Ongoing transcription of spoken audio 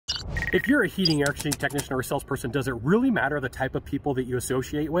If you're a heating, air conditioning technician or a salesperson, does it really matter the type of people that you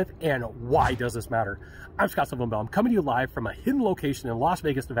associate with, and why does this matter? I'm Scott Sylvan. I'm coming to you live from a hidden location in Las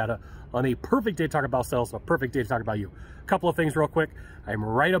Vegas, Nevada, on a perfect day to talk about sales and a perfect day to talk about you. A couple of things real quick. I'm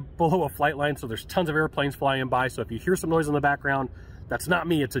right up below a flight line, so there's tons of airplanes flying by. So if you hear some noise in the background, that's not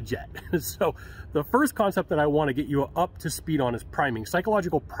me, it's a jet. So the first concept that I want to get you up to speed on is priming.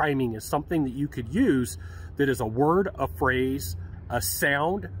 Psychological priming is something that you could use that is a word, a phrase, a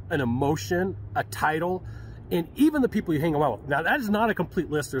sound, an emotion, a title, and even the people you hang around with. Now, that is not a complete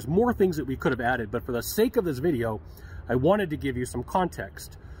list. There's more things that we could have added, but for the sake of this video, I wanted to give you some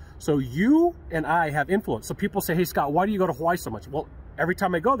context. So you and I have influence. So people say, hey, Scott, why do you go to Hawaii so much? Well, every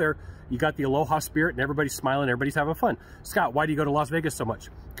time I go there, you got the aloha spirit and everybody's smiling, everybody's having fun. Scott, why do you go to Las Vegas so much?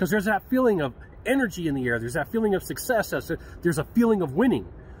 Because there's that feeling of energy in the air. There's that feeling of success. There's a feeling of winning.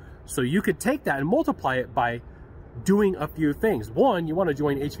 So you could take that and multiply it by doing a few things. One, you want to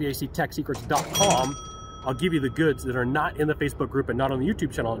join HVACTechSecrets.com. I'll give you the goods that are not in the Facebook group and not on the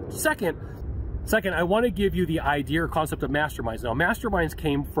YouTube channel. Second, I want to give you the idea or concept of masterminds. Now, masterminds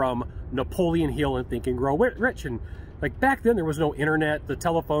came from Napoleon Hill and Think and Grow Rich. And like back then, there was no internet, the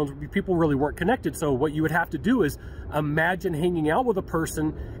telephones, people really weren't connected. So what you would have to do is imagine hanging out with a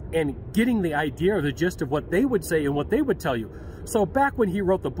person and getting the idea or the gist of what they would say and what they would tell you. So back when he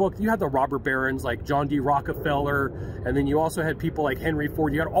wrote the book, you had the robber barons like John D. Rockefeller, and then you also had people like Henry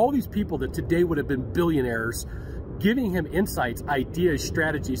Ford. You had all these people that today would have been billionaires giving him insights, ideas,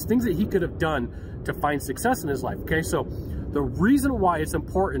 strategies, things that he could have done to find success in his life, okay? So the reason why it's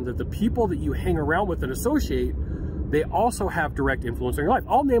important that the people that you hang around with and associate, they also have direct influence on your life.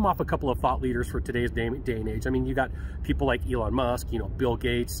 I'll name off a couple of thought leaders for today's day and age. I mean, you got people like Elon Musk, you know, Bill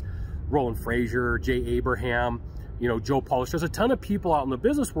Gates, Roland Frazier, Jay Abraham, you know, Joe Polish. There's a ton of people out in the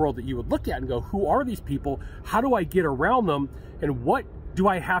business world that you would look at and go, who are these people? How do I get around them? And what do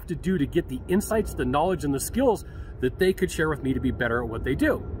I have to do to get the insights, the knowledge, and the skills that they could share with me to be better at what they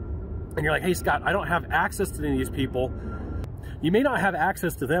do? And you're like, hey, Scott, I don't have access to any of these people. You may not have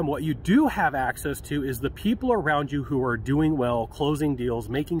access to them. What you do have access to is the people around you who are doing well, closing deals,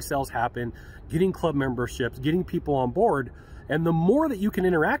 making sales happen, getting club memberships, getting people on board. And the more that you can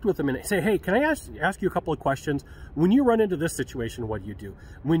interact with them and say, hey, can I ask you a couple of questions? When you run into this situation, what do you do?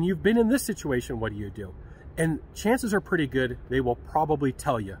 When you've been in this situation, what do you do? And chances are pretty good they will probably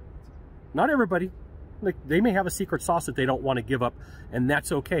tell you. Not everybody. Like, they may have a secret sauce that they don't want to give up, and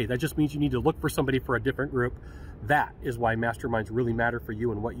that's okay. That just means you need to look for somebody for a different group. That is why masterminds really matter for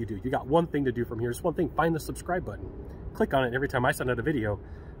you and what you do. You got one thing to do from here. Just one thing. Find the subscribe button. Click on it, and every time I send out a video,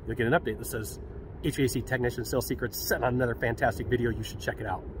 you'll get an update that says, HVAC Technician Sales Secrets sent out another fantastic video. You should check it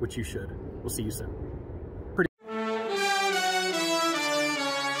out, which you should. We'll see you soon.